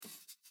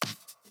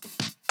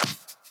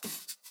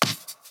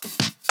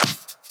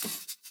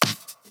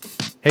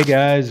Hey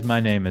guys, my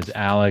name is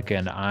Alec,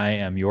 and I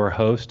am your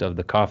host of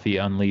the Coffee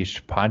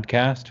Unleashed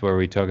podcast, where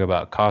we talk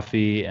about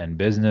coffee and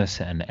business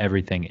and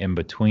everything in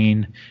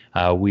between.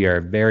 We are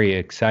very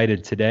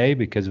excited today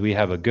because we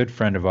have a good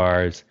friend of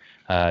ours,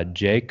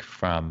 Jake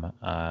from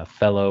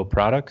Fellow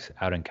Products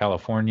out in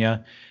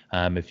California.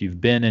 If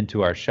you've been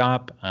into our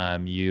shop,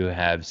 you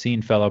have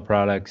seen Fellow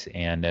Products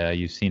and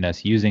you've seen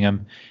us using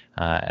them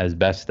as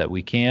best that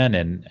we can.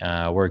 And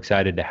we're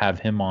excited to have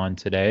him on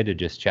today to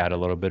just chat a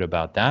little bit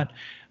about that.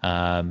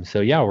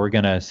 So we're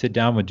going to sit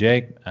down with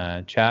Jake,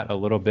 chat a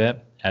little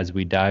bit as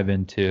we dive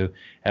into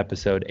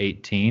episode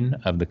 18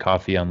 of the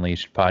Coffee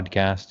Unleashed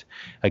podcast.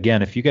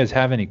 Again, if you guys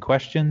have any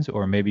questions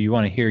or maybe you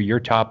want to hear your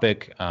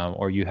topic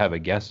or you have a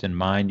guest in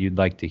mind you'd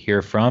like to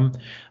hear from,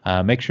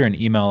 make sure and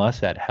email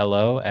us at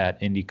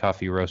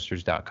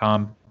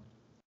hello@indiecoffeeroasters.com.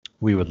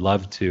 We would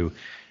love to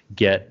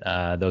get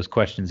those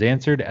questions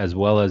answered, as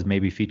well as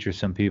maybe feature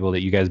some people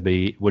that you guys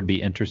would be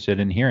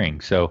interested in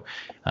hearing. So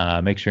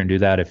make sure and do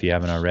that if you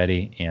haven't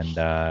already,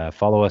 and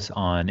follow us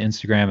on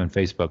Instagram and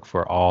Facebook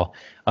for all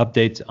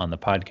updates on the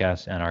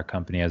podcast and our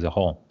company as a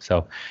whole.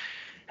 So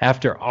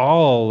after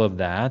all of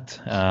that,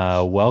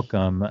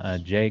 welcome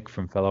Jake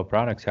from Fellow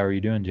Products. How are you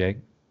doing, Jake?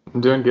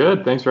 I'm doing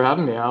good. Thanks for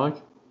having me, Alec.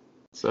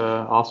 It's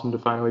awesome to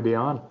finally be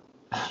on.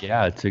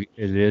 Yeah, it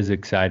is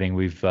exciting.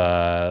 We've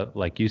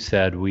like you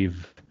said,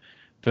 we've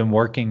been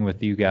working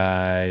with you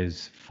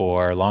guys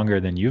for longer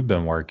than you've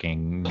been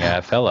working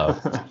at Fellow.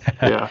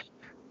 Yeah.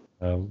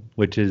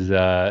 Which is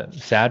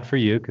sad for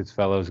you because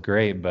Fellow's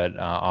great, but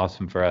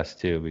awesome for us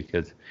too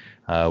because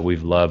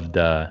we've loved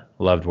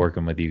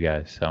working with you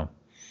guys. So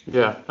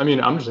Yeah. I mean,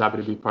 I'm just happy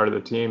to be part of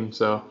the team.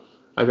 So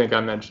I think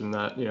I mentioned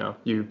that,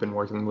 you've been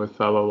working with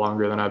Fellow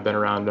longer than I've been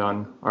around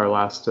on our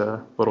last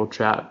little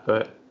chat.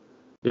 But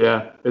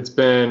yeah, it's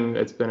been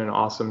an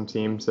awesome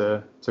team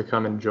to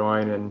come and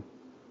join, and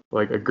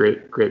like a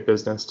great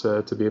business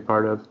to be a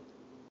part of.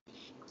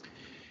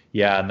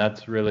 yeah, and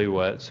that's really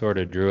what sort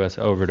of drew us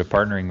over to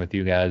partnering with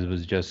you guys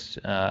was just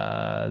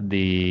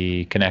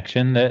the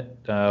connection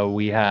that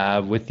we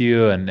have with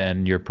you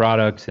and your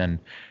products, and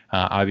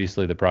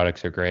obviously the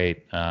products are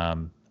great,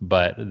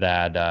 but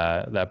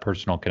that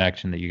personal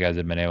connection that you guys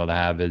have been able to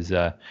have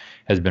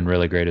has been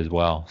really great as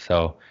well.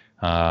 So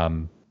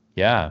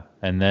yeah,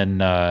 and then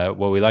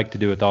what we like to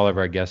do with all of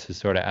our guests is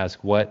sort of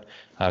ask what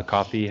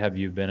coffee have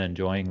you been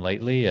enjoying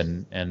lately,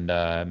 and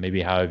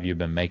maybe how have you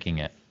been making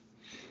it.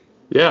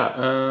 Yeah.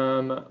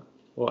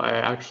 Well, I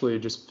actually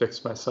just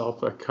fixed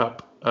myself a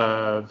cup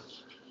of.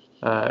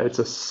 It's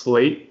a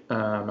Slate.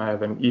 I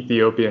have an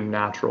Ethiopian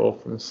Natural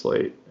from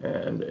Slate,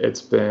 and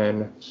it's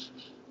been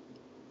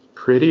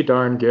pretty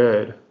darn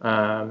good.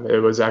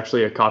 It was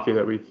actually a coffee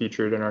that we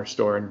featured in our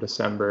store in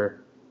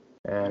December,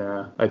 and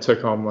I took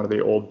home one of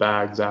the old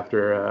bags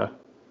after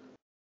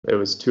it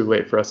was too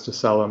late for us to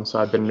sell them. So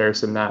I've been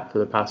nursing that for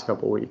the past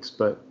couple weeks,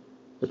 but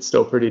it's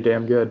still pretty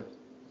damn good.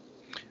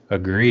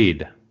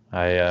 Agreed.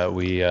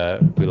 We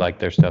like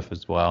their stuff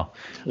as well.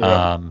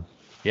 Yeah. Um,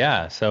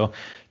 yeah. So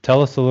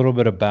tell us a little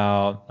bit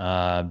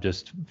about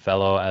just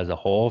Fellow as a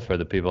whole for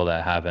the people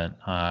that haven't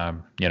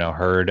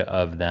heard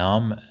of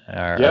them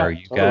or Yeah,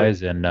 you totally.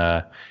 guys, and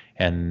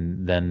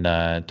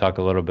then talk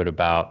a little bit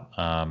about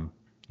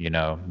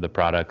the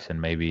products and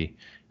maybe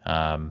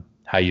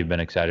how you've been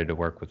excited to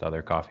work with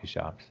other coffee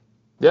shops.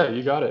 Yeah,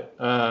 you got it.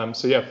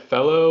 So yeah,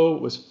 Fellow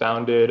was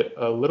founded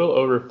a little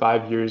over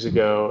 5 years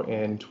ago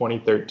in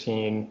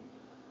 2013,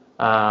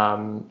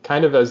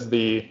 kind of as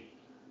the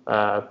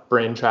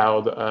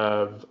brainchild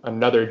of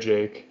another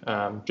Jake,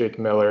 Jake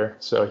Miller.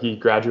 So he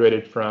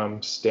graduated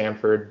from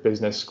Stanford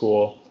Business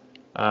School,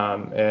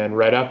 and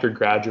right after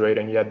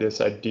graduating, he had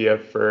this idea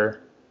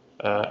for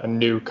a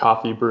new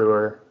coffee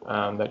brewer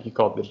that he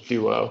called the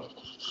Duo.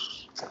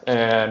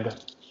 And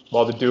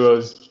while the Duo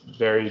is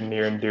very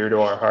near and dear to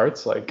our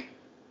hearts, like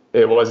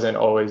it wasn't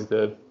always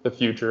the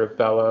future of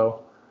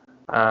Fellow.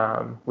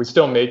 We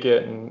still make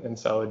it and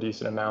sell a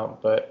decent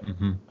amount, but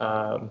Hmm.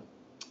 um,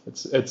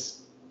 it's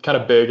kind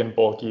of big and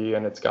bulky,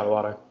 and it's got a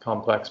lot of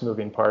complex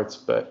moving parts.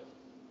 But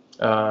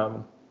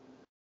um,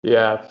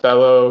 yeah,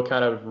 Fellow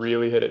kind of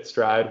really hit its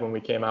stride when we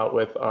came out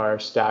with our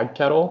Stag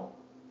kettle.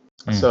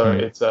 So Hmm.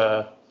 it's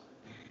a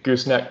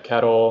gooseneck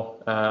kettle.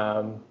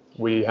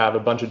 We have a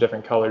bunch of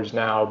different colors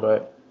now,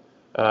 but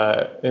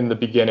in the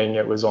beginning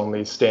it was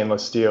only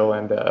stainless steel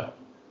and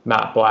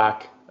matte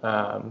black,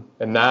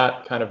 and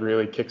that kind of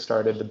really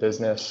kickstarted the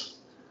business.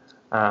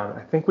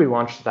 I think we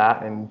launched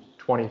that in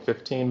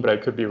 2015, but I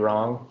could be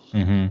wrong.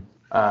 Hmm.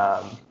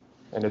 Um,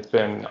 and it's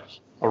been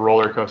a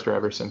roller coaster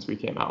ever since we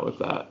came out with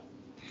that.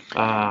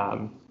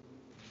 Um,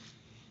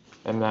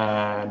 and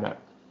then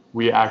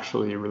we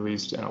actually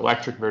released an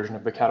electric version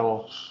of the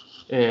kettle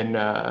in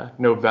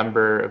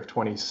November of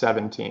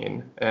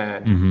 2017,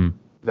 and Hmm.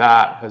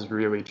 that has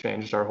really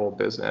changed our whole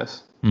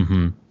business.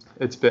 Hmm.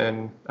 It's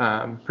been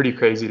pretty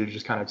crazy to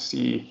just kind of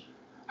see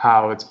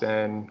how it's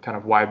been kind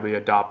of widely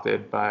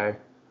adopted by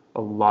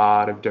a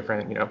lot of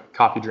different,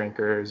 coffee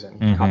drinkers and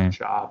coffee Hmm.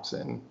 shops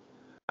and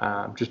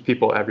just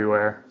people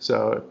everywhere.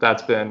 So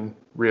that's been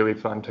really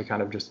fun to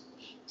kind of just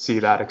see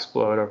that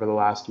explode over the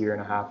last year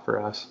and a half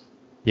for us.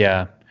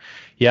 Yeah.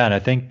 Yeah. And I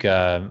think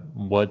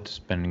what's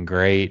been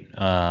great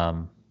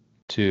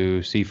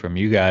to see from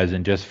you guys,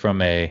 and just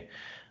from a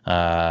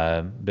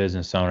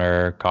business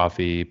owner,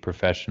 coffee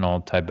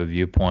professional type of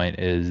viewpoint,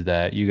 is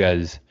that you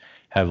guys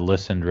have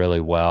listened really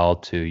well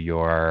to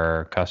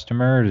your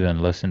customers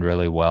and listened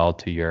really well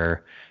to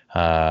your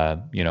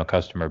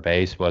customer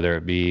base, whether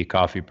it be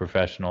coffee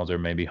professionals or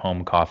maybe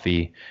home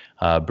coffee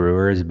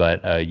brewers.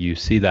 But you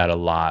see that a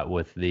lot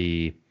with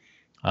the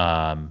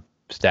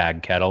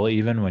Stag Kettle,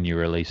 even when you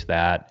release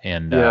that,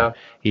 and Yeah.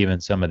 even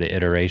some of the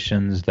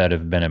iterations that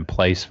have been in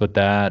place with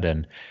that,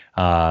 and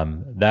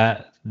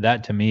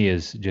that to me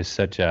is just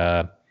such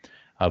a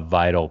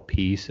vital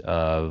piece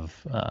of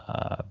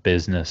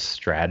business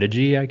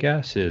strategy, I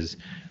guess. Is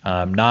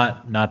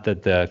not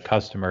that the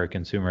customer or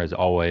consumer is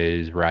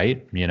always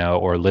right,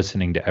 or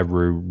listening to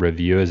every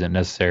review isn't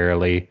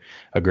necessarily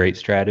a great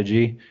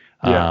strategy.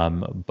 Yeah.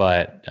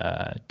 But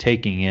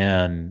taking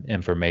in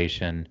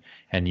information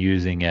and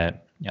using it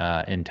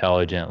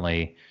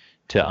intelligently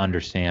to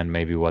understand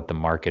maybe what the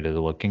market is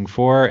looking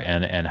for,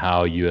 and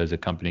how you as a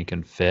company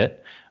can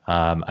fit.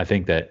 I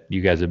think that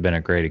you guys have been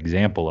a great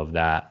example of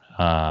that,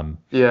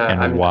 Yeah. I and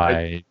mean,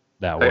 why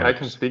that I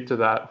can works. speak to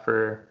that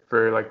for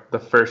like the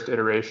first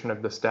iteration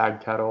of the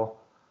Stag Kettle.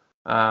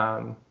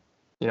 Um,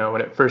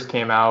 when it first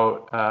came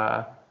out,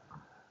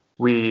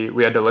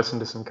 we had to listen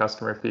to some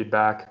customer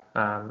feedback,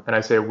 and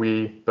I say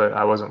we, but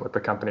I wasn't with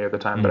the company at the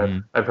time, but Hmm.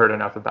 I've heard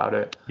enough about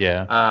it.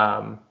 Yeah.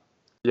 Um,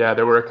 yeah,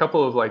 there were a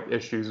couple of like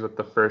issues with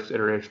the first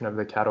iteration of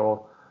the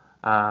kettle.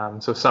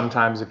 So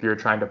sometimes if you're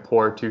trying to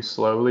pour too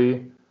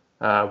slowly,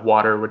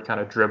 water would kind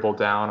of dribble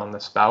down on the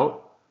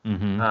spout.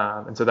 Hmm.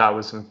 And so that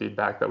was some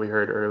feedback that we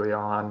heard early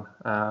on,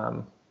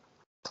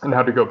 and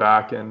how to go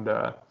back, and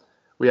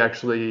we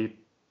actually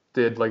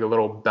did like a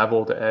little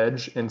beveled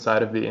edge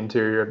inside of the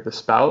interior of the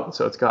spout,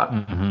 so it's got a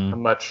Hmm.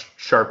 much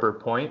sharper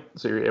point,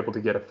 so you're able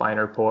to get a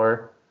finer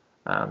pour.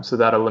 So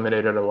that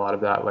eliminated a lot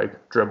of that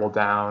like dribble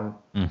down.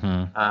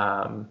 Hmm.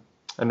 Um,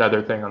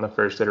 Another thing on the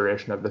first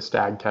iteration of the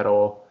Stag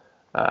Kettle,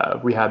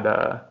 we had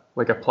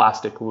like a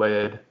plastic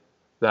lid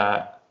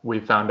that we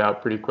found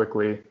out pretty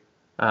quickly.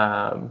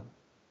 Um,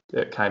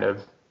 it kind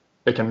of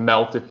it can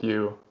melt if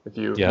you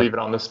leave Yep. it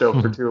on the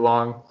stove for too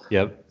long.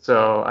 Yep.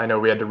 So I know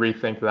we had to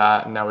rethink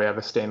that, and now we have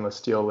a stainless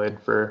steel lid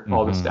for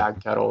all the Hmm.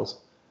 Stag kettles.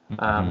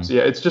 Hmm. So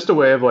yeah, it's just a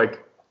way of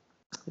like,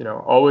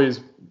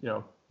 always,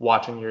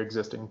 watching your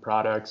existing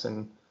products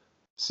and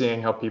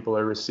seeing how people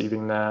are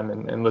receiving them,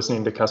 and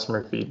listening to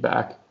customer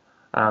feedback.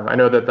 I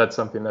know that that's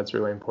something that's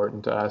really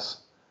important to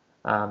us,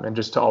 and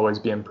just to always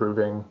be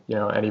improving,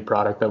 any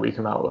product that we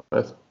come out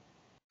with,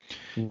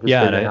 and just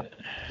Yeah, figuring out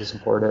how to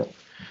support it.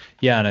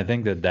 and I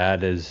think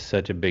that is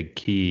such a big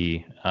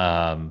key.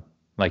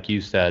 Like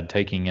you said,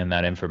 taking in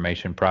that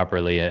information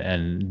properly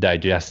and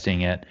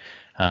digesting it,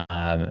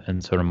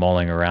 and sort of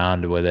mulling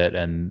around with it,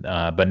 and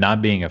but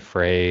not being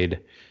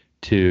afraid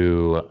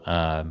to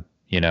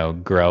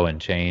grow and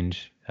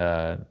change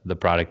the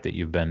product that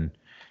you've been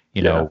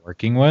Yeah,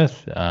 working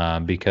with,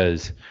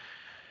 because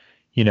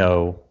you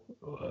know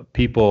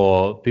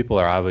people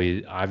are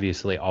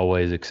obviously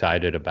always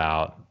excited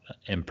about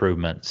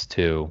improvements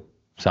to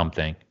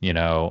something,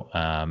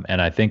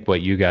 and I think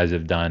what you guys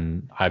have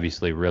done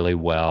obviously really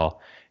well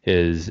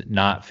is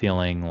not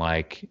feeling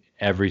like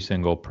every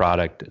single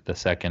product the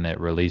second it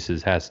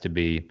releases has to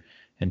be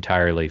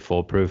entirely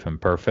foolproof and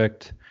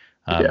perfect,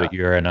 yeah, but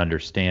you're an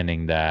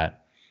understanding that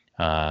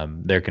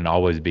there can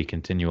always be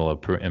continual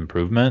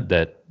improvement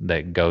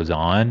that goes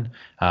on.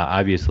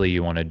 Obviously,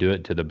 you want to do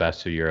it to the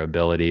best of your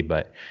ability,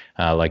 but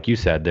like you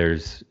said,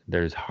 there's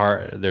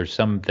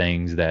some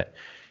things that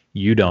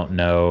you don't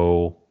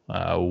know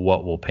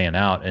what will pan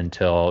out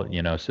until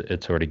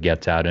it sort of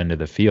gets out into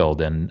the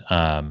field, and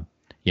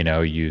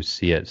you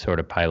see it sort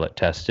of pilot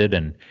tested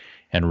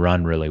and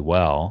run really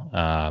well,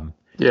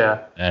 yeah.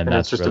 and And it's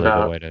that's just really the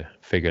about way to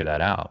figure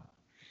that out.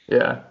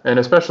 Yeah, and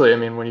especially, I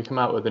mean, when you come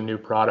out with a new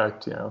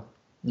product,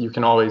 you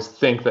can always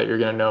think that you're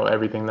going to know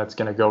everything that's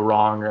going to go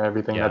wrong or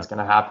everything Yeah. that's going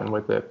to happen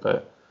with it,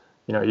 but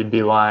you'd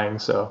be lying.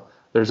 So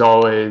there's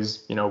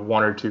always,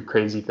 one or two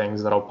crazy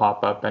things that'll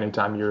pop up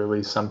anytime you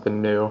release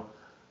something new.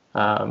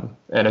 And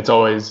it's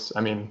always,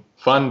 I mean,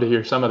 fun to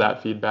hear some of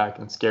that feedback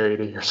and scary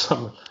to hear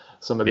some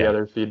of the Yeah.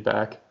 other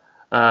feedback.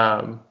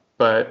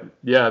 But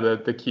yeah,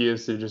 the key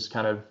is to just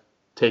kind of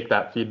take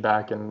that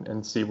feedback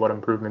and see what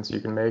improvements you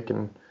can make,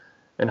 and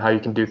how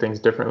you can do things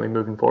differently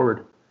moving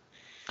forward.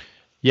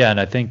 Yeah, and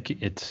I think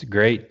it's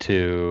great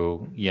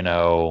to,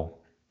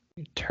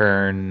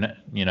 turn,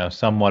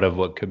 somewhat of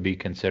what could be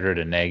considered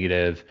a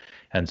negative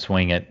and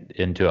swing it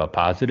into a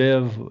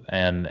positive,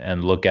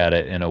 and look at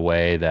it in a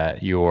way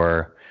that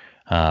you're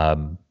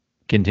um,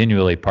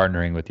 continually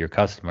partnering with your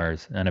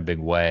customers in a big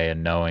way,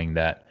 and knowing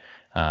that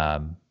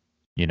um,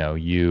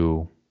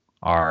 you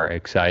are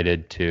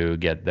excited to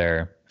get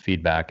their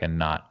feedback and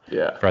not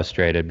Yeah,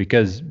 frustrated,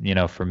 because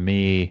for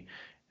me,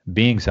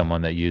 being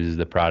someone that uses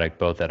the product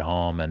both at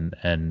home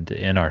and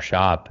in our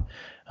shop,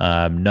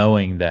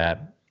 knowing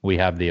that we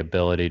have the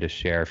ability to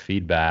share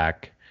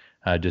feedback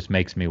just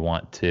makes me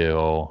want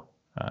to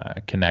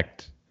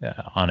connect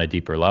on a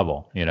deeper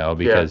level, Yeah.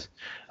 because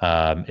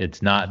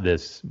it's not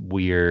this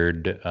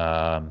weird,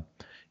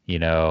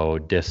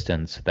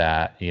 distance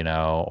that,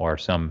 or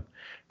some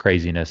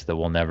craziness that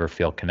we'll never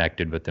feel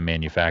connected with the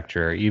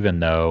manufacturer, even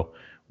though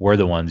we're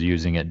the ones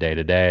using it day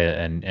to day,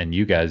 and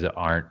you guys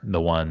aren't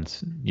the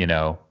ones,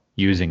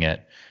 using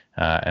it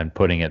and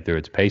putting it through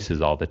its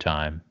paces all the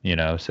time,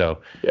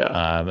 So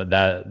Yeah.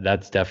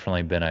 that's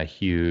definitely been a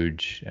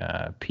huge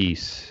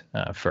piece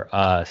for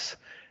us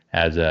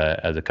as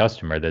a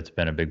customer. That's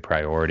been a big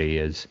priority,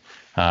 is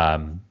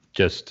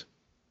just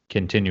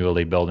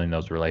continually building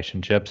those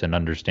relationships and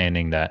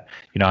understanding that,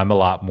 I'm a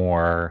lot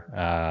more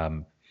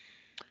I'm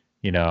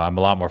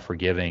a lot more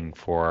forgiving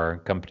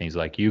for companies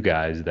like you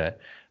guys that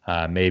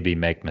maybe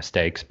make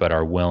mistakes but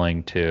are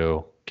willing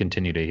to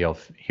continue to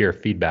hear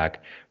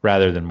feedback,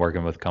 rather than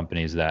working with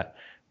companies that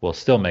will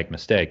still make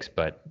mistakes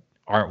but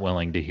aren't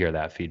willing to hear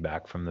that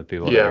feedback from the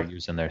people that are Yeah.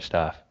 using their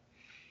stuff.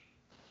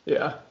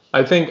 Yeah.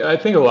 I think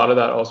a lot of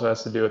that also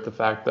has to do with the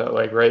fact that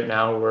like right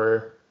now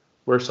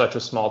we're such a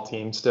small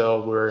team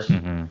still.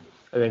 Hmm.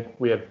 I think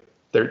we have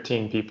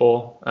 13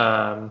 people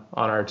on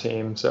our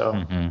team. So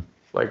Hmm.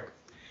 like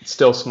it's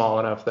still small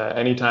enough that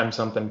anytime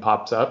something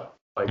pops up,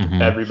 like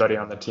Hmm. everybody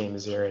on the team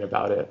is hearing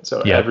about it.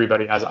 So Yep.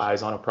 everybody has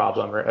eyes on a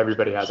problem or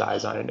everybody has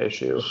eyes on an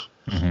issue.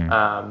 Hmm.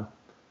 Um,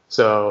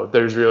 so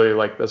there's really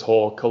like this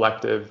whole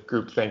collective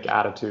groupthink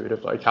attitude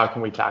of like, how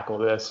can we tackle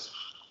this?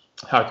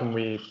 How can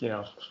we,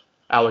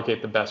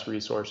 allocate the best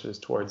resources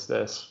towards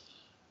this?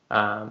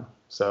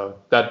 So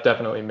that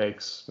definitely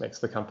makes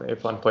the company a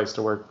fun place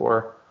to work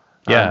for.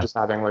 Yeah. Just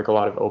having like a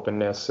lot of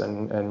openness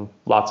and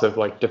lots of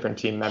like different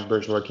team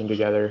members working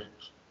together.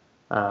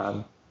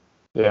 Um,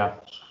 yeah,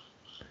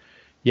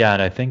 Yeah,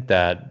 and I think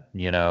that,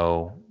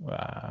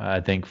 I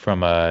think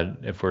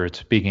if we're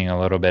speaking a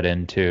little bit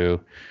into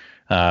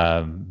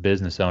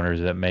business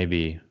owners that may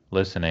be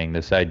listening,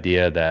 this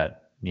idea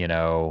that,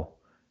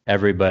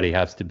 everybody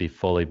has to be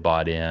fully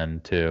bought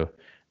into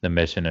the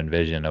mission and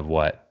vision of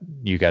what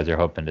you guys are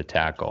hoping to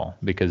tackle,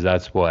 because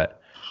that's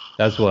what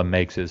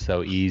makes it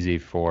so easy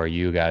for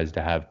you guys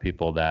to have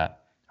people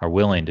that are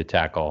willing to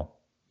tackle,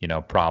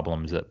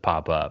 problems that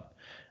pop up,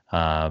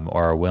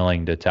 or are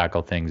willing to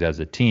tackle things as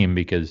a team,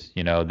 because,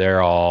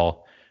 they're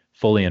all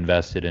fully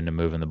invested into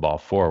moving the ball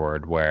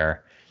forward.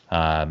 Where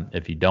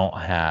if you don't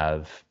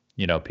have,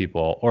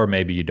 people, or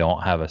maybe you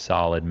don't have a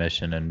solid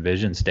mission and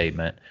vision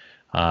statement,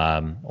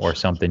 or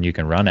something you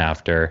can run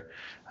after,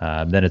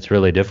 then it's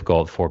really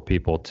difficult for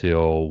people to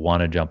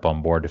want to jump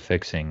on board to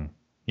fixing,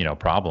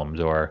 problems,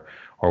 or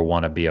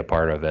want to be a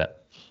part of it.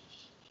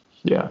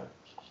 yeah.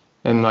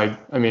 And like,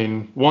 I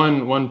mean,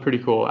 one pretty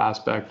cool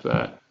aspect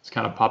that has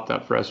kind of popped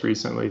up for us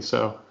recently.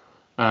 So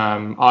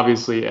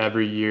obviously,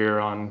 every year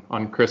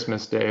on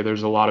Christmas Day,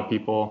 there's a lot of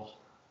people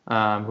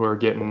who are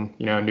getting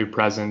new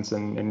presents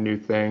and new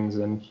things,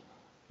 and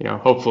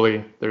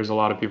hopefully there's a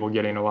lot of people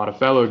getting a lot of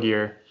fellow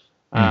gear.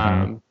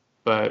 Hmm.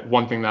 But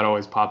one thing that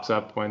always pops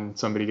up when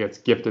somebody gets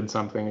gifted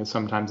something is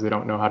sometimes they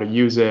don't know how to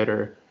use it,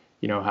 or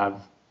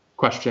have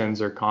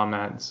questions or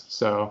comments.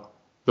 So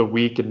the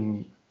week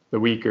and the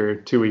week or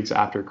 2 weeks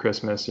after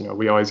Christmas,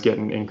 we always get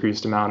an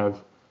increased amount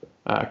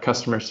of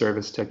customer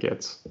service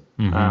tickets,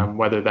 Hmm.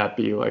 whether that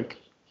be like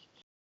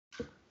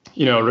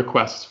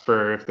requests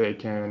for if they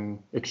can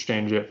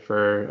exchange it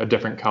for a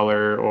different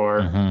color,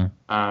 or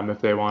Hmm. if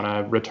they want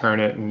to return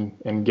it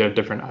and get a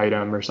different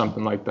item or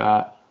something like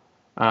that.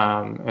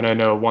 And I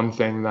know one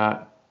thing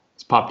that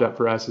has popped up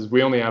for us is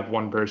we only have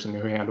one person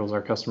who handles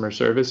our customer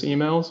service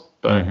emails,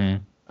 but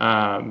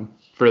Hmm.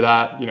 for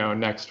that,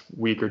 next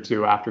week or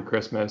two after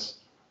Christmas,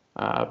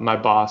 my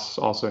boss,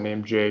 also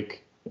named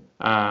Jake,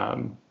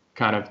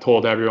 kind of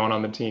told everyone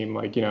on the team,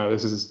 like,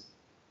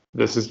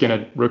 this is going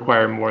to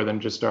require more than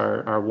just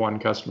our one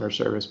customer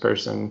service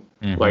person.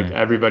 Like Hmm.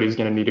 everybody's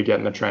going to need to get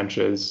in the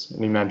trenches.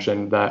 And he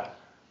mentioned that,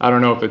 I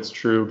don't know if it's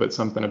true, but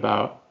something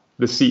about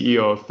the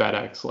CEO of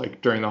FedEx,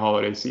 like during the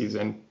holiday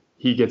season,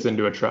 he gets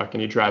into a truck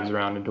and he drives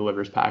around and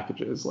delivers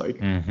packages. Like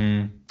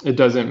Hmm. it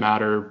doesn't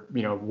matter,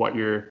 what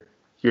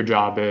your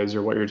job is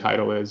or what your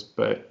title is,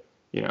 but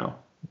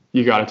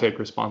you got to take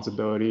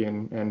responsibility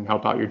and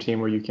help out your team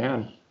where you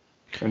can.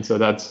 And so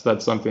that's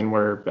something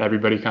where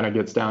everybody kind of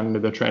gets down into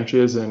the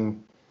trenches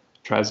and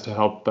tries to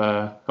help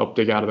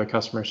dig out of the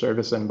customer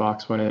service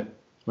inbox when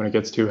it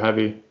gets too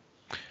heavy.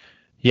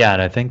 Yeah,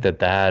 and I think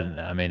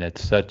I mean,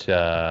 it's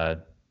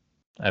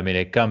I mean,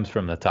 it comes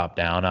from the top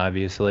down,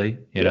 obviously.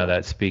 Yeah.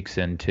 That speaks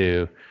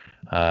into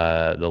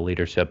the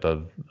leadership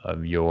of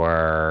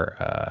your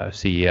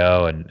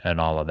CEO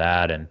and all of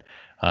that, and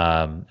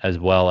as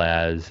well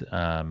as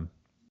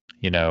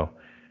you know,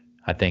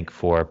 I think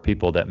for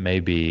people that may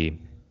be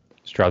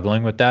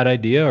struggling with that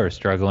idea, or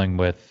struggling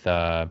with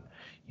how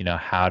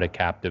to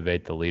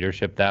captivate the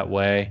leadership that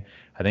way,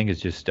 I think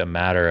it's just a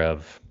matter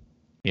of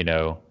you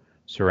know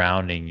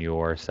surrounding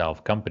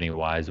yourself company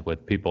wise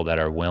with people that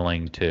are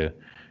willing to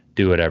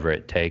do whatever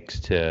it takes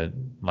to,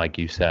 like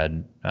you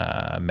said,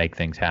 make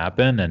things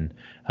happen and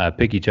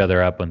pick each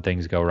other up when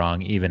things go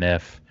wrong, even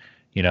if,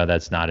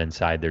 that's not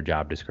inside their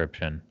job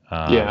description.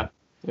 Yeah.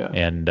 Yeah.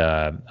 And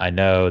I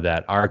know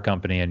that our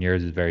company and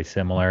yours is very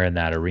similar in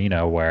that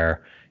arena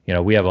where,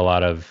 we have a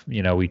lot of,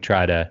 we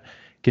try to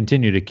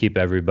continue to keep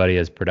everybody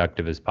as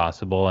productive as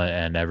possible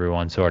and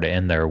everyone sort of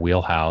in their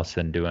wheelhouse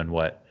and doing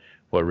what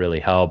really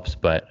helps.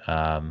 But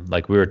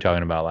like we were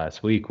talking about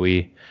last week,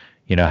 we,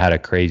 had a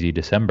crazy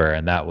December,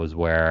 and that was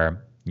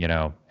where,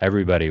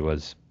 everybody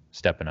was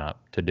stepping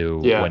up to do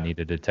what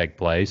needed to take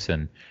place.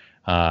 And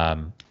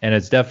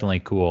it's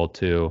definitely cool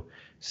to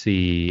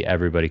see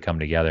everybody come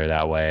together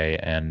that way.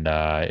 And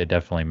it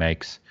definitely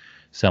makes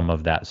some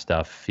of that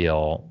stuff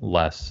feel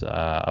less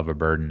of a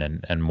burden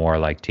and more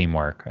like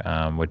teamwork,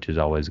 which is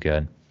always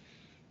good.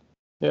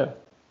 Yeah.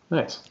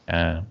 Nice.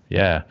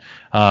 Yeah.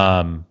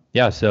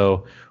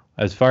 So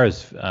as far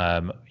as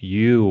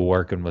you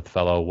working with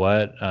Fellow,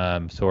 what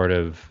sort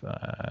of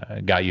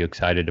got you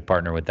excited to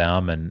partner with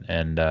them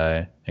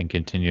and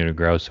continue to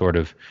grow sort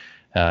of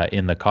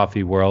in the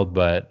coffee world,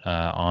 but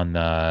on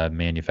the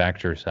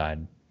manufacturer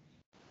side?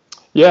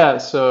 Yeah,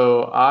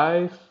 so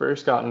I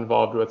first got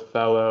involved with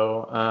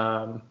Fellow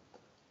a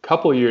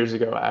couple years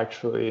ago,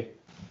 actually.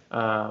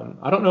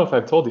 I don't know if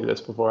I've told you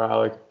this before,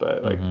 Alec,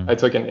 but like I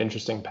took an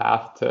interesting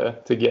path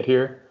to get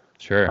here.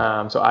 Sure.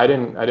 So I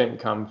didn't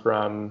come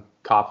from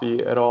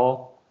coffee at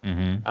all.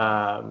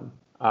 I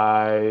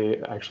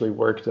actually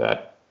worked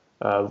at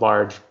a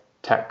large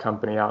tech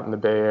company out in the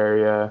Bay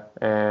Area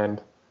and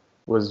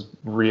was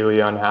really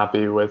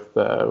unhappy with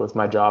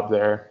my job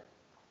there.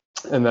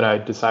 And then I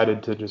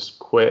decided to just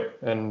quit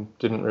and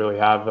didn't really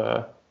have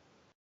a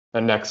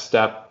next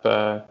step,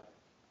 thought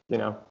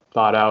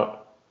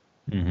out.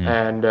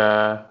 And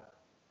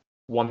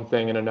one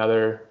thing and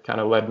another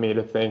kind of led me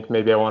to think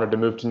maybe I wanted to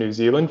move to New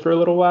Zealand for a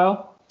little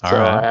while.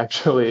 I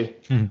actually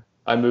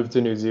I moved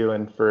to New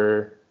Zealand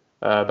for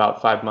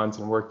about 5 months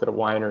and worked at a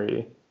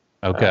winery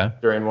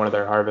during one of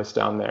their harvests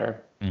down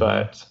there.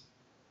 But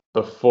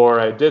before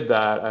I did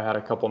that, I had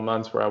a couple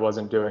months where I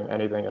wasn't doing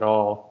anything at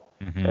all.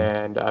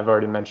 And I've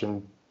already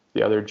mentioned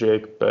the other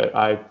Jake, but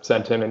I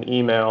sent him an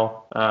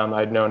email.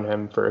 I'd known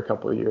him for a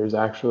couple of years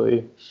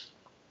actually.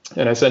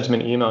 And I sent him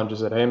an email and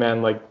just said, hey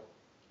man, like,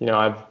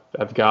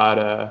 I've got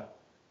a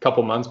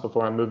couple months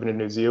before I'm moving to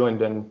New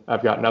Zealand and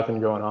I've got nothing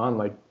going on.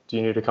 Like, do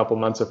you need a couple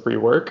months of free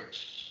work?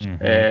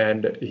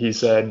 And he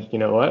said, you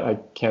know what? I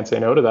can't say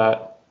no to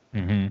that.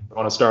 I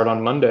want to start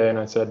on Monday. And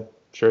I said,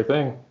 sure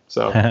thing.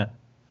 So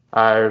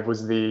I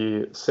was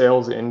the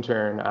sales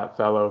intern at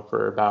Fellow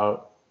for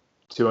about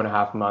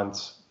 2.5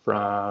 months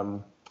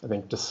from, I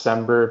think,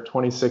 December of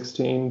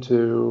 2016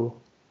 to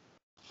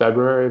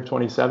February of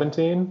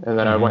 2017. And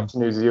then I went to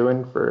New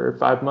Zealand for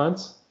 5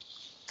 months.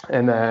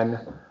 And then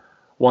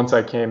once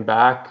I came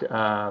back,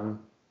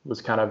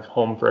 was kind of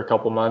home for a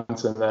couple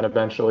months. And then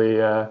eventually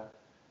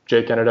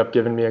Jake ended up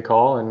giving me a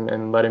call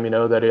and letting me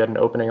know that he had an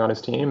opening on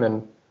his team.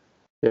 And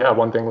yeah,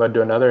 one thing led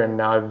to another. And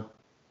now I've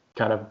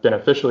kind of been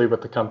officially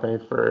with the company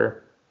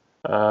for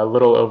a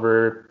little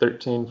over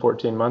 13,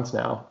 14 months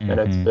now. And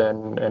it's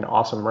been an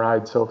awesome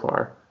ride so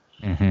far.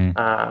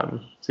 So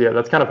yeah,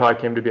 that's kind of how I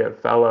came to be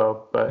at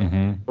Fellow. But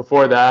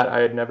before that, I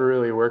had never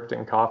really worked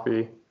in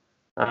coffee.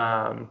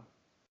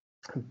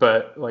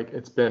 But like,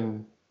 it's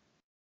been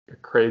a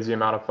crazy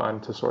amount of fun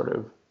to sort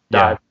of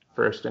dive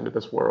first into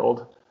this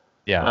world.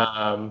 It's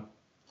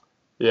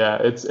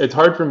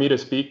hard for me to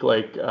speak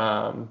like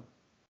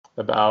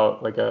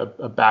about like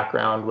a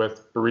background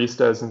with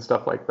baristas and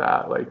stuff like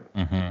that. Like,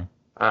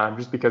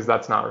 just because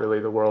that's not really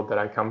the world that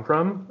I come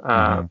from.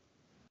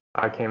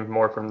 I came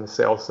more from the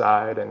sales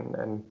side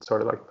and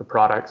sort of like the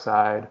product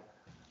side.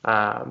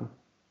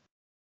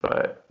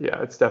 But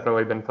yeah, it's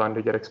definitely been fun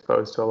to get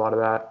exposed to a lot of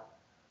that.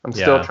 I'm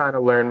still trying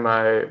to learn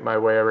my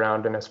way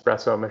around an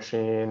espresso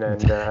machine,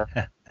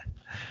 and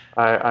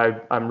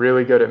I'm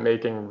really good at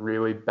making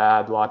really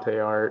bad latte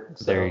art.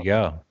 So there you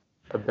go.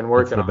 I've been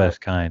working on the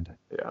best kind.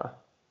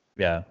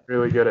 Yeah.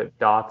 Really good at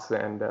dots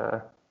and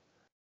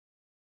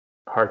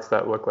hearts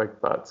that look like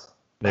butts.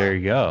 There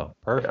you go.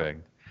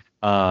 Perfect.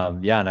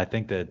 And I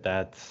think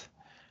that's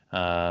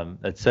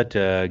such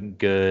a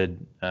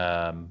good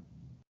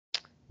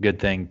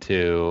thing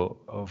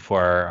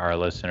for our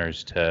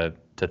listeners to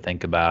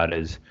think about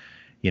is,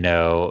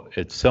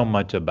 it's so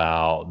much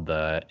about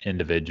the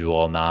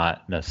individual,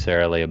 not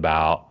necessarily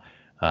about,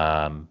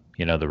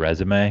 the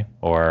resume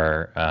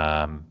or,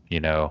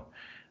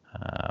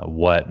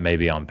 what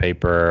maybe on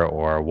paper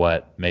or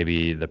what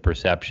maybe the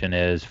perception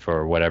is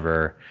for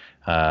whatever,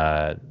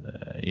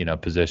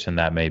 position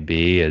that may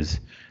be is.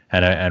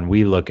 And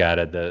we look at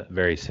it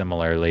very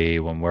similarly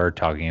when we're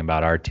talking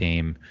about our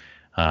team.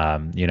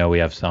 We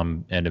have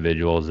some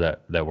individuals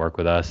that work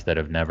with us that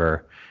have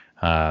never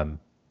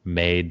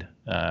made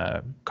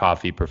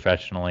coffee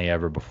professionally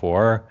ever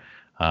before,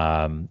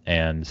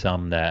 and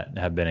some that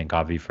have been in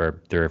coffee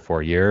for 3 or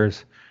 4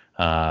 years.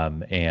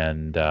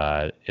 And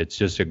it's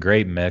just a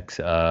great mix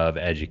of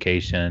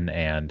education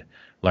and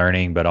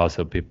learning, but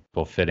also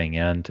people fitting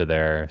into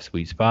their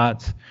sweet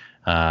spots.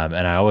 And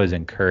I always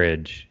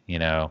encourage,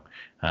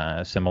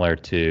 similar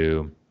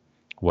to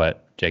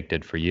what Jake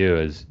did for you,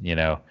 is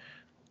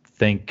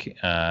think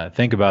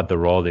about the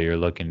role that you're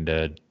looking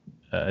to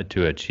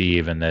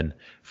achieve, and then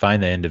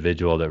find the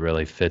individual that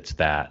really fits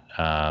that.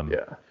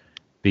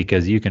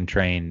 Because you can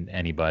train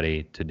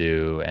anybody to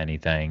do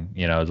anything,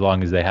 as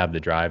long as they have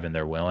the drive and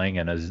they're willing,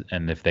 and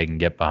if they can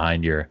get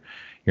behind your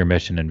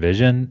mission and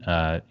vision.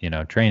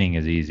 Training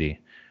is easy,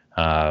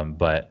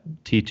 but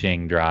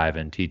teaching drive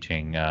and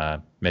teaching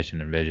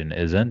mission and vision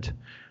isn't.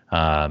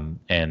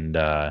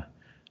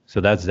 So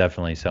that's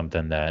definitely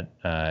something that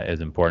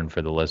is important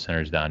for the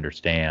listeners to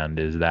understand,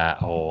 is that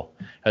whole,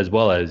 as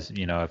well as,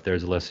 if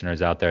there's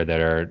listeners out there that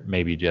are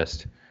maybe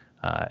just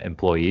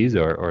employees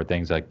or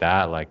things like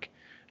that, like,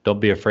 don't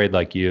be afraid,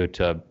 like you,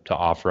 to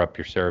offer up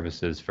your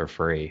services for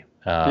free.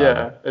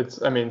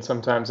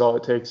 Sometimes all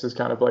it takes is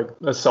kind of like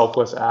a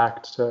selfless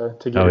act to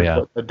get your foot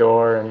in the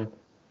door, and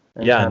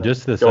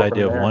just this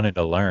idea of wanting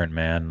to learn,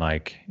 man.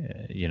 Like,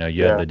 you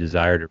have the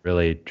desire to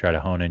really try to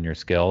hone in your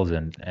skills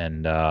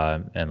and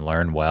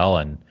learn well.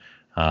 And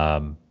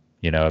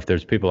if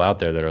there's people out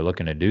there that are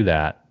looking to do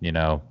that,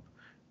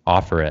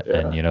 offer it.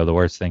 And the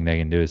worst thing they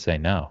can do is say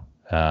no.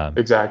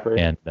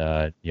 Exactly. And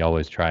you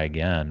always try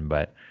again.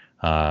 But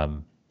I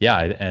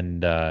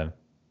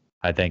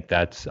think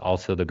that's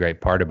also the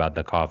great part about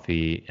the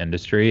coffee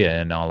industry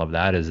and all of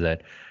that, is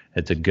that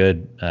it's a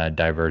good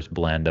diverse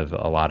blend of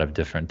a lot of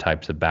different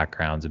types of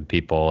backgrounds and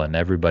people, and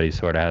everybody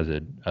sort of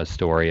has a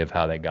story of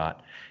how they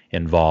got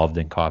involved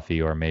in coffee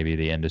or maybe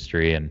the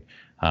industry. And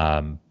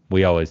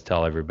we always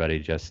tell everybody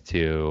just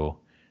to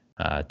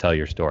tell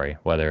your story,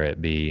 whether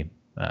it be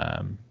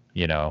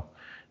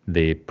the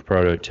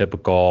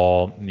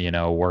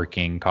prototypical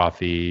working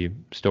coffee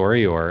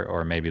story,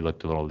 or maybe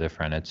looked a little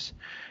different. It's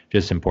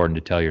just important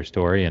to tell your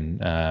story and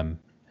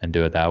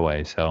do it that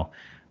way. So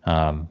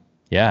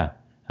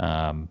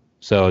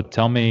so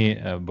tell me,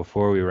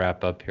 before we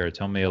wrap up here,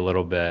 tell me a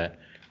little bit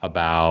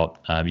about,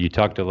 you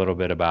talked a little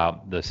bit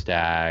about the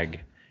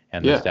Stag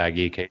and the Stag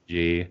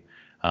EKG.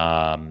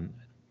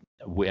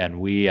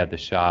 We at the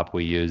shop,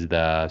 we use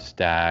the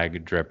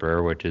Stag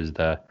dripper, which is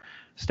the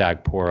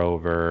Stag pour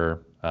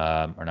over,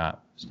 or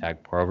not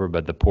Stag pour over,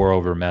 but the pour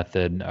over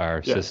method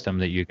or system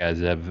that you guys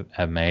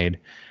have made.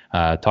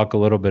 Talk a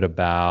little bit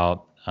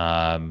about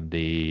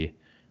the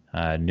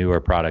newer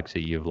products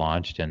that you've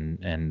launched,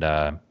 and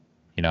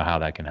how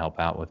that can help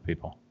out with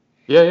people.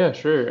 Yeah,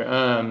 sure.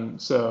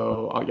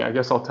 I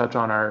guess I'll touch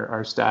on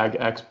our Stag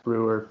X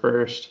brewer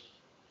first,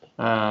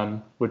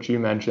 which you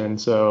mentioned.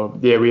 So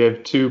we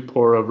have two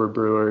pour over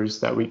brewers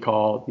that we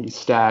call the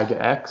Stag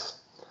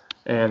X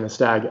and the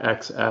Stag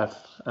XF,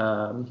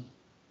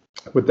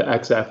 with the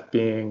XF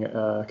being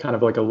kind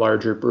of like a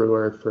larger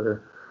brewer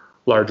for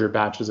larger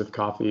batches of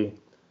coffee.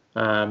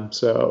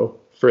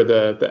 So for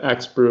the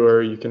X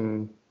brewer, you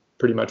can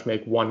pretty much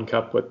make 1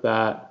 cup with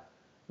that.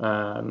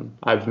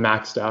 I've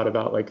maxed out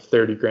about like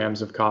 30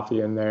 grams of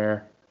coffee in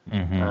there.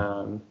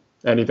 Mm-hmm.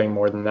 Anything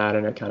more than that,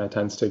 and it kind of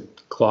tends to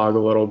clog a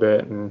little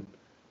bit, and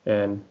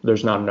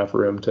there's not enough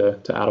room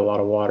to add a lot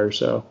of water,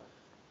 so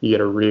you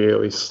get a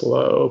really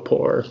slow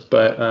pour.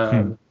 But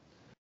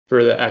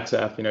for the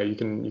XF,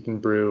 you can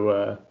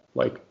brew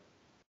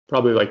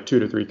probably like 2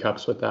 to 3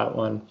 cups with that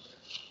one.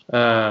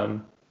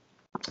 But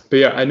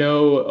I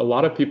know a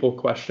lot of people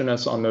question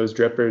us on those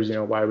drippers,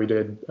 why we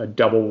did a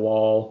double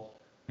wall,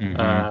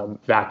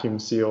 vacuum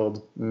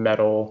sealed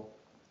metal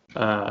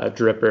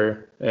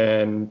dripper,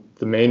 and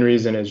the main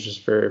reason is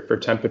just for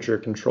temperature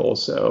control.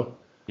 So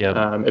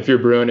if you're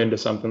brewing into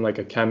something like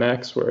a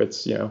Chemex, where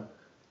it's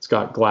it's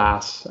got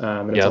glass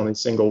and it's only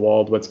single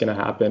walled, what's going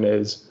to happen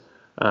is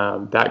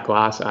that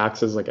glass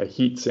acts as like a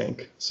heat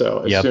sink. So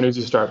as soon as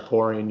you start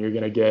pouring, you're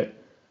going to get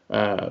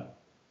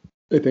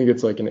I think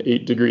it's like an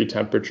 8-degree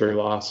temperature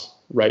loss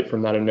right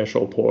from that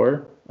initial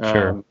pour.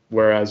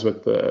 Whereas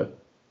with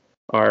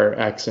our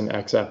X and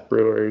XF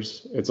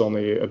brewers, it's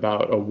only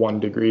about a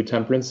 1-degree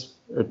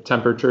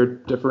temperature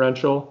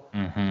differential.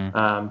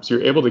 So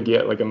you're able to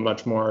get like a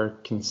much more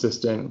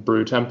consistent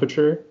brew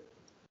temperature.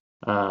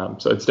 So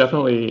it's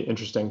definitely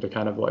interesting to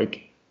kind of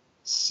like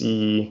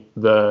see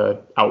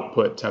the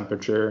output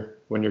temperature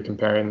when you're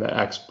comparing the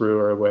X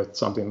brewer with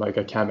something like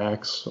a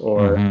Chemex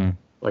or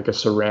like a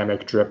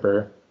ceramic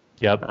dripper.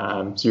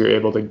 So you're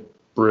able to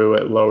brew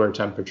at lower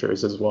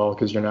temperatures as well,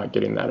 because you're not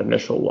getting that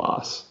initial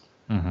loss.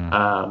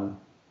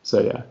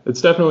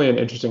 It's definitely an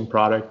interesting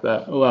product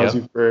that allows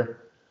you for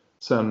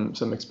some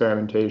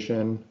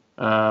experimentation.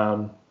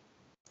 But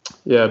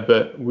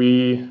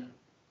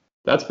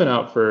that's been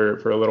out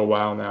for a little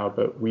while now,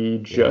 but we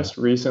just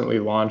recently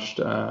launched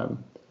a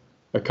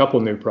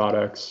couple new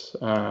products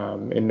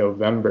in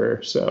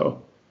November.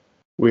 So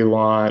we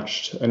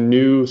launched a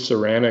new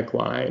ceramic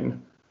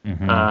line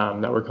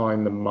that we're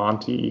calling the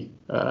Monty,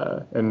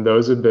 and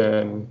those have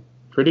been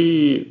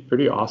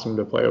pretty awesome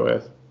to play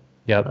with.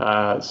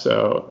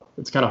 So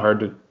it's kind of hard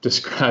to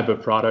describe a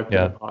product in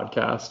a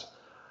podcast.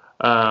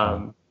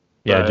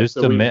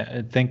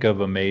 Think of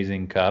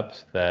amazing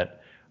cups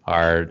that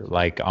are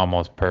like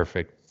almost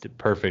perfect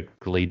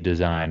perfectly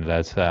designed.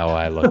 That's how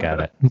I look at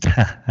it.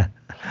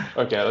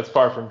 Okay, that's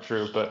far from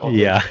true, but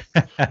Yeah.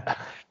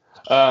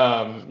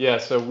 yeah.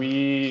 So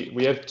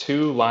we have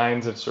two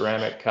lines of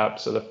ceramic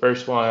cups. So the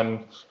first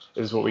one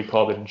is what we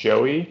call the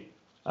Joey,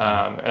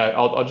 and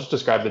I'll just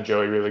describe the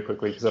Joey really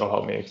quickly because it'll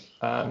help me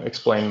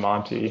explain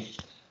Monty.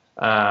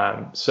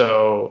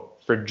 So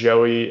for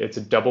Joey, it's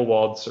a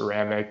double-walled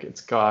ceramic.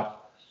 It's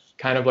got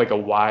kind of like a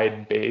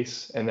wide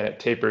base, and then it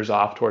tapers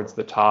off towards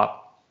the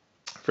top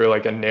for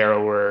like a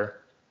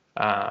narrower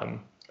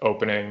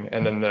opening,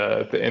 and then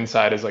the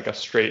inside is like a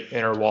straight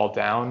inner wall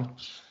down,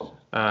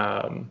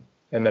 and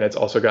then it's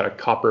also got a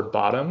copper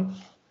bottom.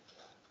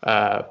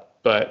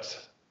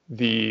 But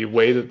the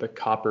way that the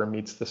copper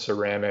meets the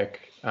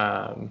ceramic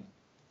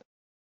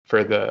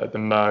for the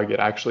mug, it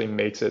actually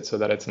makes it so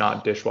that it's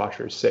not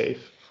dishwasher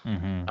safe.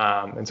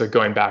 And so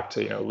going back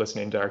to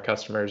listening to our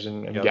customers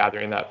and Yep.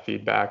 gathering that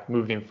feedback,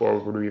 moving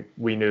forward,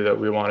 we knew that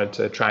we wanted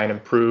to try and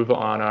improve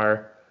on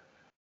our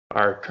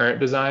current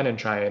design and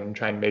try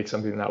and make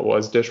something that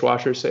was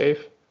dishwasher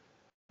safe.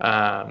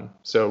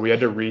 So we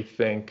had to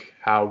rethink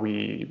how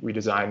we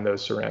designed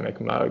those ceramic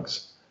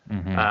mugs.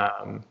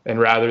 And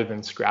rather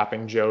than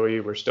scrapping Joey,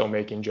 we're still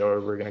making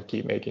Joey. We're going to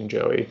keep making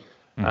Joey.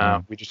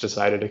 We just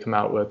decided to come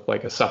out with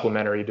like a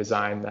supplementary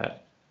design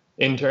that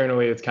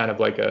internally it's kind of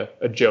like a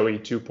Joey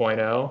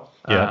 2.0.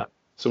 Yeah.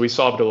 So we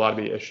solved a lot of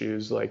the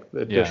issues like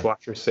the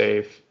dishwasher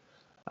safe.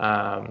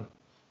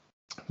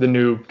 The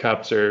new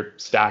cups are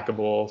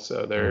stackable,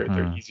 so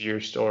they're easier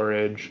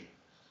storage.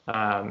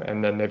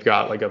 And then they've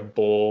got like a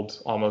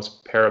bold,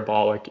 almost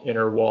parabolic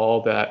inner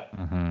wall that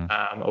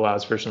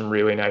allows for some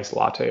really nice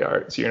latte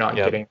art. So you're not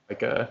getting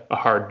like a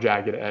hard,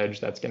 jagged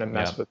edge that's going to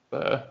mess with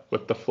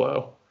the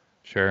flow.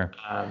 Sure.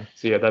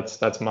 So yeah,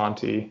 that's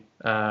Monty.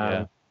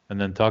 Yeah. And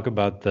then talk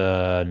about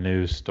the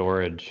new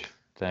storage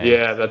thing.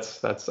 Yeah,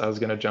 that's I was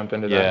going to jump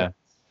into that.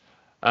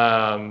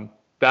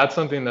 That's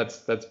something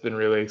that's been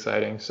really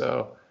exciting.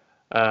 So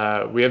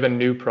we have a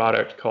new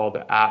product called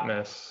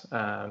Atmos,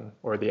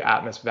 or the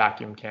Atmos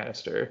vacuum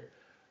canister.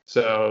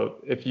 So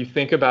if you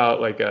think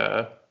about like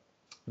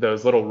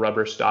those little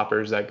rubber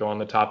stoppers that go on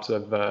the tops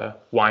of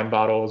wine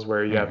bottles,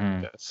 where you have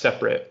a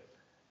separate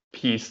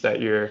piece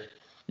that you're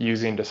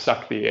using to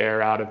suck the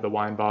air out of the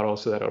wine bottle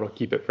so that it'll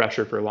keep it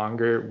fresher for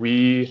longer,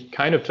 we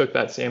kind of took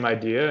that same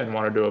idea and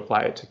wanted to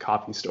apply it to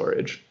coffee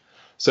storage.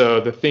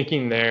 So the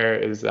thinking there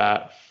is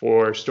that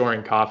for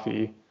storing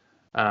coffee,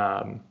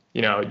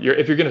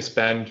 if you're going to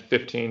spend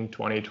 15,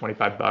 20,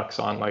 25 bucks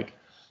on like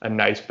a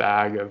nice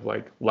bag of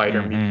like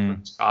lighter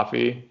medium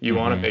coffee, you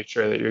want to make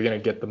sure that you're going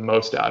to get the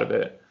most out of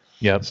it.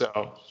 Yep.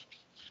 So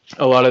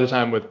a lot of the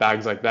time with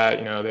bags like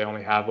that, they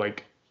only have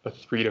like a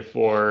 3 to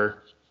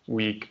 4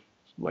 week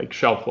like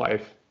shelf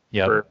life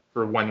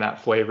for when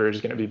that flavor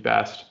is going to be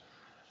best.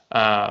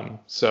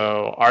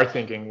 So our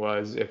thinking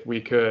was if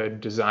we could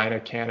design a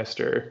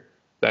canister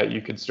that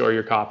you could store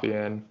your coffee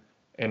in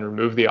and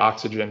remove the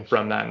oxygen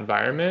from that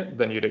environment,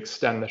 then you'd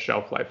extend the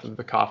shelf life of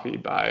the coffee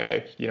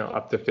by,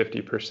 up to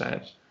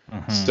 50%.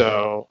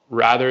 So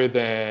rather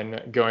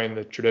than going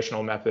the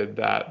traditional method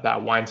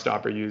that Wine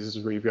Stopper uses,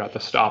 where you've got the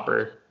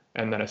stopper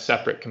and then a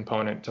separate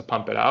component to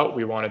pump it out,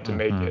 we wanted to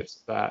make it so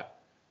that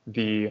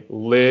the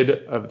lid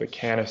of the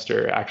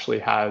canister actually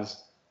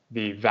has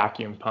the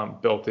vacuum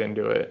pump built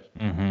into it.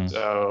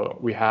 So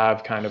we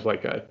have kind of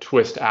like a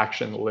twist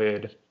action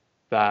lid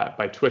that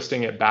by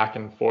twisting it back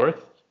and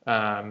forth,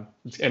 and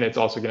it's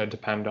also going to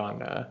depend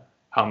on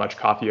how much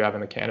coffee you have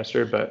in the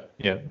canister, but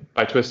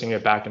by twisting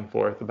it back and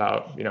forth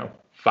about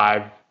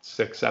 5,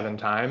 6, 7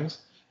 times,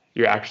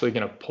 you're actually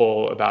going to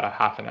pull about a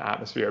half an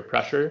atmosphere of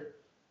pressure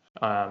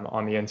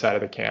on the inside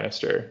of the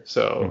canister.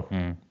 So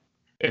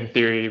in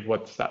theory,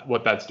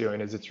 what that's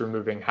doing is it's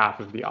removing half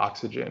of the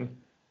oxygen,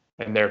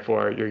 and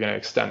therefore you're going to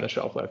extend the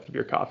shelf life of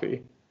your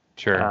coffee.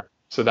 Sure.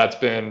 So that's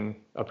been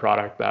a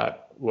product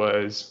that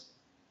was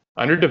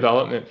under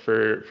development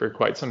for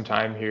quite some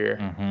time here.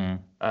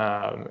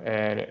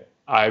 And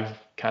I've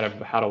kind of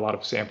had a lot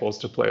of samples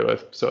to play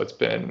with. So it's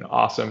been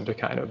awesome to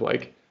kind of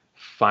like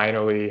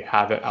finally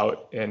have it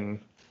out and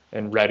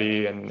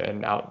ready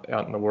and out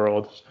in the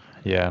world.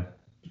 Yeah.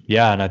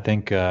 Yeah. And I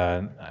think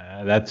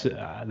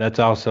that's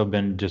also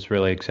been just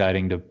really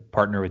exciting to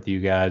partner with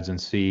you guys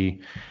and see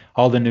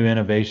all the new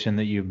innovation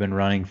that you've been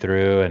running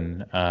through.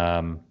 And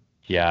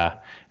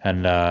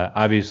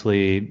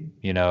obviously,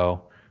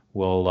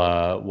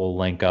 we'll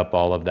link up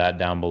all of that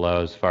down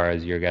below as far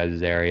as your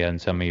guys' area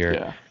and some of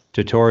your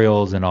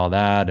tutorials and all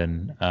that.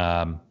 And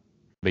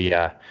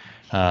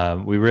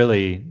we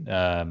really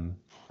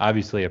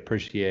obviously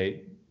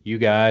appreciate you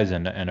guys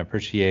and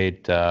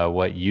appreciate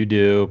what you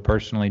do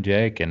personally,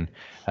 Jake. And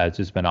it's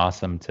just been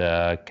awesome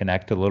to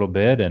connect a little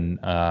bit and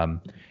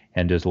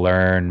just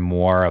learn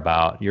more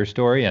about your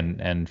story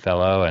and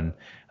Fellow. And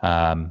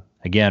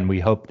again, we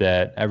hope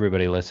that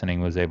everybody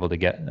listening was able to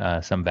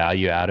get some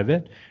value out of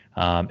it.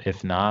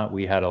 If not,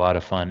 we had a lot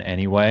of fun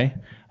anyway.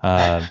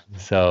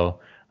 So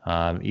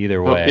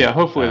either way.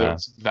 Hopefully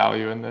there's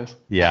value in this.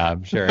 Yeah,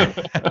 I'm sure.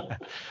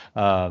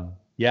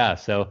 Yeah.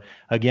 So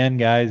again,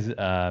 guys,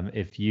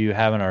 if you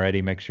haven't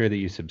already, make sure that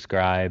you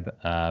subscribe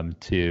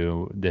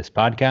to this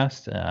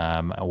podcast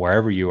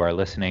wherever you are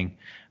listening,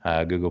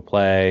 Google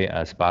Play,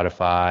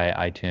 Spotify,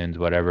 iTunes,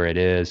 whatever it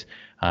is.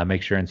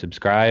 Make sure and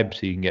subscribe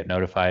so you can get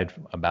notified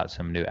about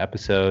some new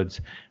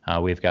episodes.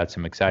 We've got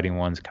some exciting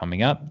ones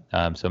coming up.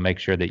 So make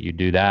sure that you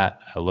do that.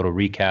 A little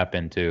recap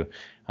into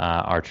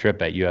our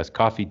trip at U.S.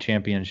 Coffee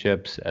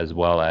Championships, as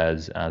well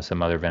as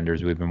some other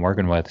vendors we've been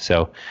working with.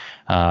 So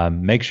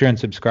make sure and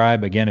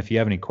subscribe. Again, if you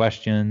have any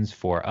questions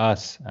for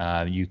us,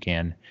 you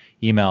can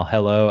email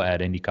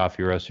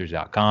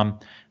hello@indycoffeeroasters.com.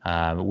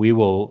 We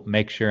will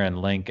make sure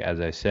and link, as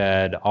I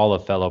said, all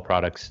of Fellow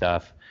Product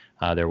stuff,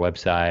 their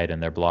website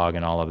and their blog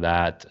and all of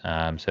that.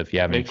 So if you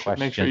have any Make sure you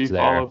questions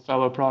there, follow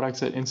Fellow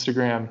Products at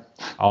Instagram.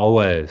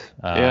 always.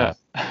 Yeah.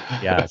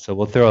 Yeah, so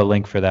we'll throw a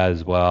link for that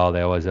as well.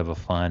 They always have a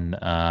fun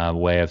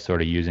way of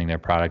sort of using their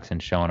products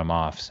and showing them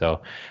off.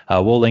 So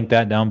we'll link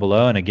that down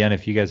below. And again,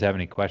 if you guys have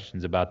any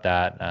questions about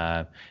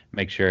that,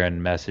 make sure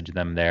and message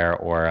them there,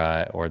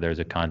 or there's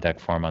a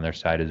contact form on their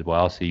site as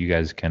well, so you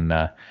guys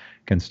can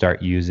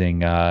start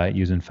using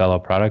Fellow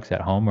products at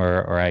home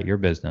or at your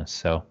business.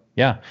 So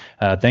yeah,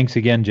 thanks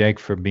again, Jake,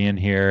 for being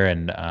here.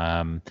 And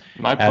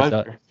My as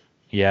pleasure.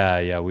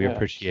 yeah, we Yeah.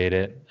 appreciate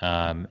it.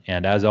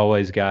 And as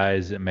always,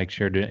 guys, make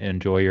sure to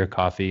enjoy your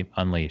coffee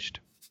unleashed.